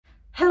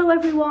Hello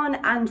everyone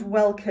and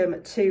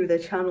welcome to the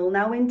channel.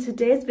 Now in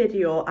today's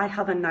video I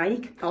have a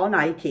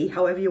Nike,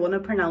 however you want to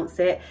pronounce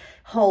it,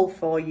 haul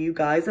for you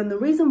guys. And the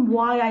reason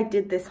why I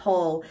did this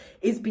haul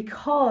is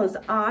because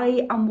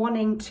I am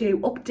wanting to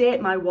update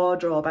my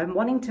wardrobe. I'm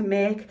wanting to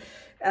make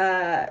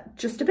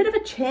just a bit of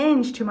a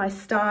change to my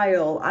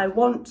style. I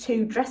want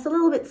to dress a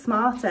little bit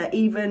smarter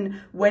even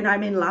when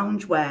I'm in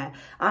loungewear,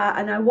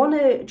 and I want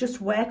to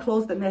just wear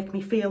clothes that make me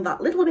feel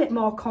that little bit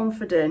more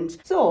confident.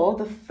 So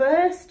the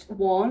first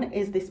one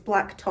is this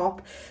black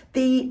top.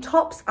 The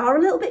tops are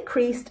a little bit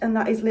creased, and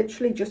that is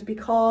literally just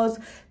because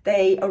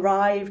they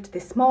arrived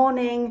this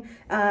morning,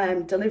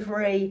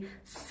 delivery.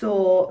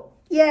 So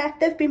yeah,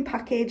 they've been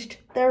packaged.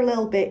 They're a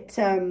little bit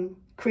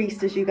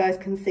creased, as you guys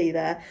can see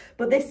there,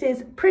 but this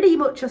is pretty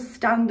much a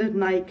standard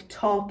Nike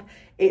top.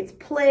 It's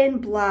plain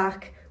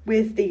black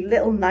with the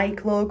little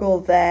Nike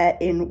logo there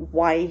in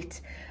white,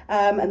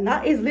 and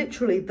that is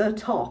literally the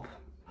top.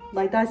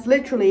 Like, that's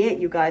literally it,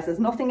 you guys. There's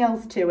nothing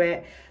else to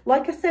it.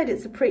 Like I said,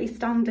 it's a pretty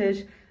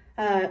standard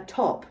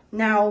top.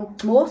 Now,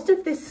 most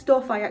of this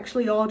stuff I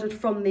actually ordered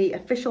from the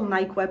official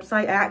Nike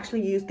website. I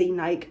actually used the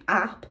Nike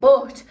app,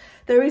 but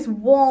there is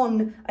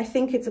one, I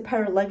think it's a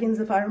pair of leggings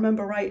if I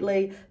remember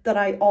rightly, that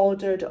I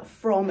ordered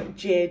from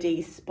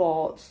JD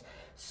Sports.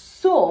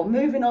 So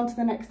moving on to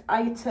the next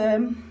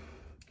item,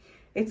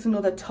 it's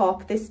another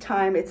top. This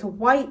time it's a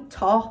white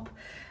top,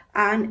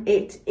 and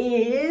it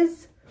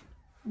is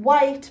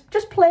white,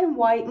 just plain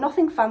white,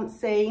 nothing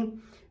fancy,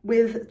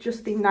 with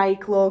just the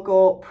Nike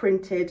logo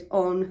printed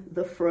on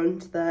the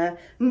front there.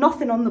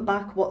 Nothing on the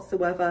back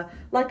whatsoever.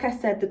 Like I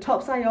said, the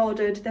tops I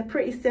ordered, they're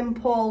pretty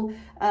simple,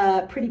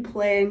 pretty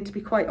plain, to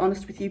be quite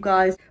honest with you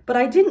guys. But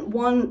I didn't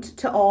want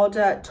to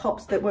order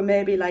tops that were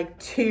maybe like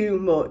too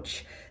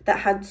much, that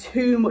had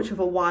too much of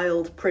a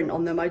wild print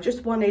on them. I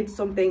just wanted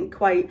something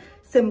quite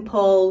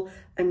simple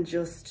and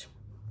just,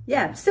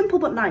 yeah, simple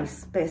but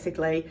nice,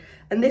 basically.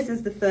 And this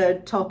is the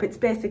third top. It's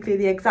basically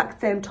the exact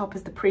same top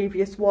as the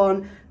previous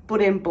one,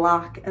 but in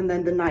black, and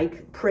then the Nike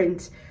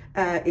print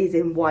is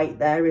in white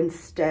there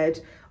instead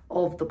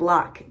of the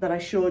black that I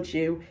showed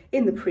you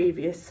in the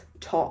previous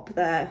top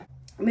there.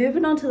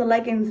 Moving on to the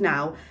leggings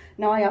now.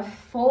 Now I have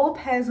 4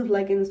 pairs of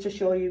leggings to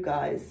show you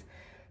guys.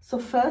 So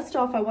first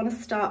off, I want to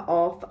start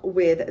off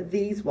with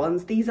these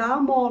ones. These are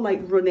more like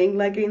running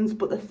leggings,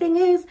 but the thing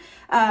is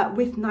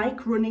with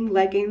Nike running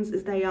leggings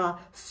is they are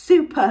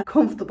super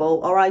comfortable,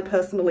 or I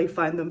personally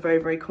find them very,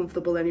 very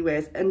comfortable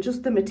anyways. And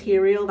just the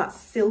material, that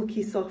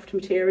silky soft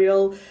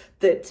material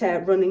that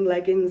running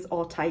leggings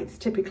or tights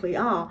typically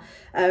are,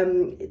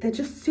 they're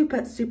just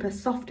super, super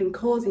soft and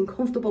cozy and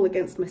comfortable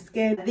against my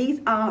skin. These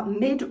are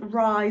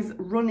mid-rise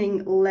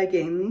running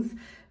leggings.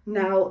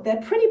 Now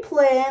they're pretty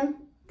plain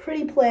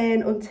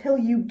until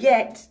you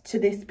get to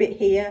this bit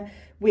here,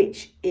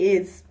 which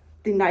is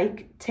the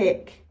Nike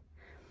tick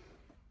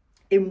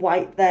in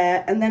white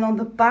there. And then on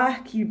the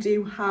back, you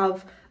do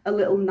have a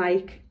little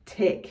Nike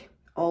tick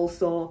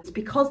also. It's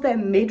because they're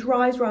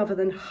mid-rise rather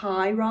than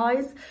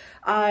high-rise.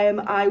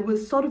 I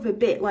was sort of a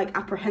bit like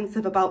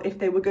apprehensive about if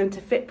they were going to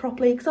fit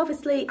properly, because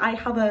obviously I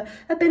have a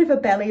bit of a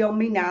belly on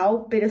me now,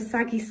 bit of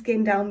saggy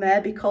skin down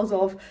there because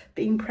of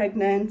being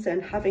pregnant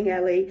and having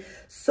Ellie.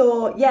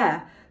 So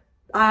yeah,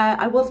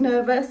 I was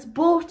nervous,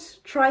 but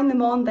trying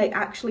them on, they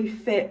actually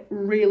fit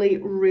really,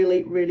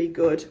 really, really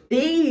good.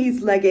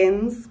 These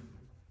leggings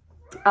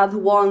are the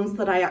ones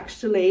that I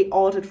actually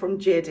ordered from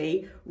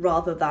JD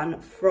rather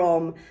than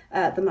from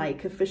the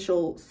Nike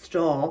official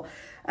store.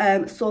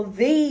 So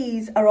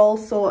these are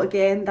also,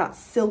 again, that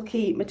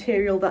silky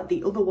material that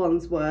the other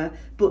ones were,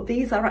 but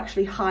these are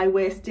actually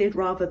high-waisted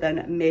rather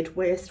than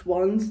mid-waist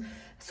ones.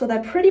 So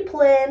they're pretty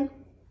plain.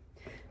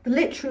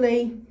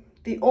 Literally,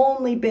 the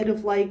only bit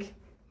of like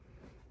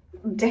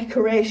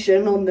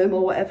decoration on them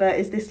or whatever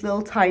is this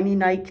little tiny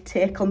Nike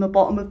tick on the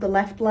bottom of the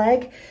left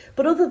leg,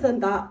 but other than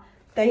that,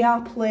 they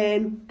are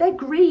plain. They're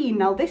green.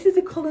 Now this is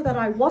a colour that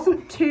I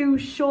wasn't too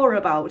sure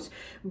about,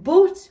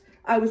 but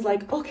I was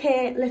like,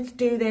 okay, let's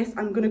do this,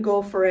 I'm gonna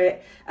go for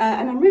it,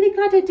 and I'm really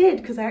glad I did,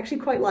 because I actually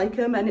quite like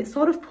them, and it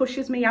sort of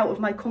pushes me out of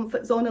my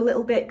comfort zone a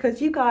little bit,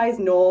 because you guys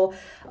know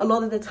a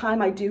lot of the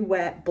time I do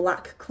wear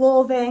black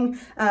clothing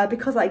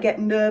because I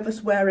get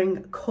nervous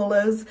wearing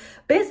colours,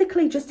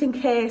 basically just in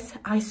case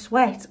I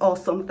sweat or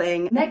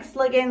something. Next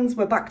leggings,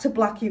 we're back to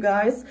black, you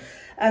guys,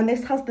 and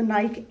this has the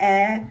Nike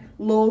Air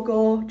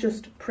logo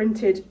just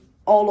printed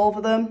all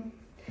over them.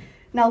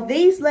 Now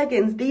these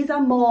leggings, these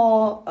are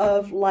more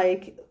of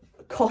like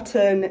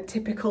cotton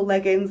typical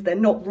leggings. They're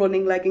not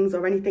running leggings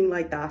or anything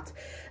like that,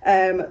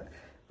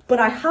 but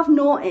I have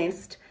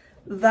noticed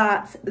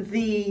that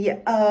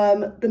the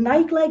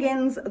Nike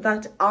leggings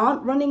that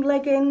aren't running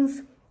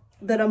leggings,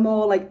 that are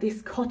more like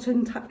this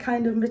cotton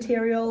kind of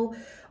material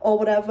or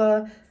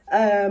whatever,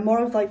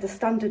 more of like the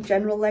standard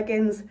general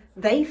leggings,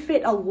 they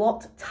fit a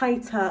lot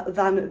tighter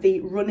than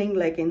the running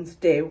leggings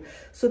do.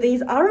 So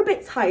these are a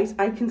bit tight.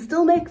 I can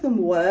still make them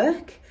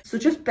work, so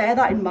just bear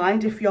that in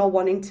mind if you're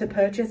wanting to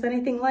purchase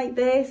anything like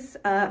this.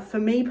 For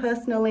me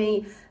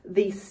personally,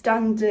 the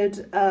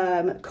standard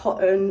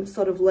cotton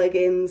sort of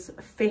leggings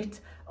fit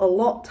a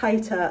lot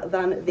tighter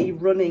than the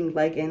running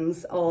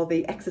leggings or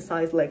the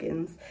exercise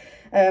leggings.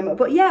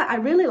 But yeah, I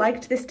really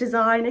liked this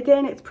design.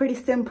 Again, it's pretty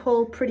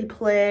simple, pretty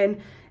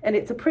plain, and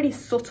it's a pretty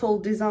subtle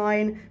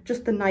design,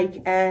 just the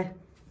Nike Air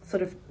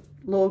sort of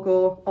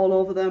logo all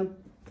over them.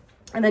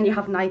 And then you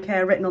have Nike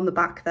Air written on the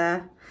back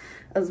there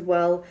as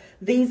well.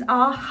 These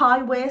are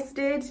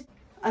high-waisted.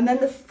 And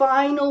then the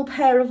final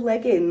pair of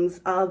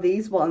leggings are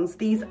these ones.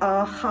 These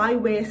are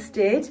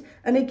high-waisted,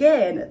 and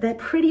again, they're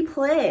pretty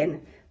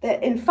plain.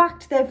 In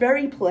fact, they're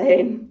very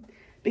plain,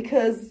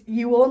 because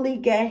you only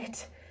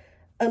get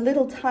a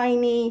little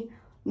tiny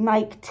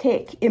Nike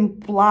tick in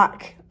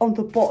black on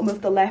the bottom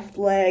of the left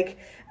leg,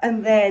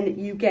 and then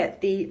you get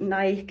the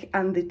Nike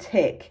and the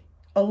tick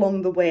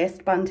along the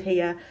waistband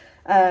here.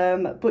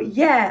 But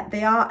yeah,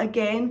 they are,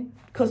 again,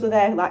 because of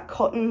their like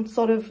cotton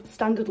sort of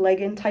standard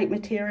legging type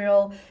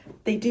material,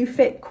 they do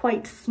fit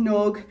quite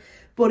snug,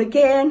 but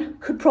again,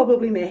 could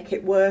probably make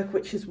it work,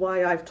 which is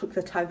why I've took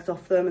the tags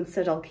off them and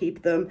said I'll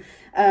keep them.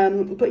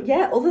 But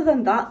yeah, other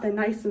than that, they're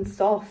nice and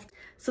soft.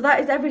 So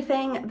that is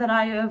everything that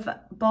I have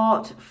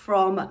bought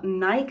from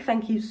Nike.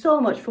 Thank you so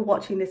much for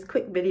watching this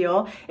quick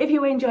video. If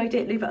you enjoyed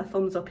it, leave it a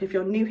thumbs up. If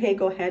you're new here,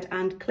 go ahead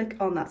and click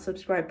on that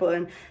subscribe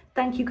button.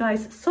 Thank you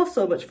guys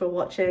so much for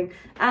watching,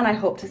 and I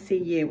hope to see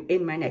you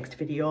in my next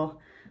video.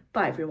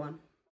 Bye everyone.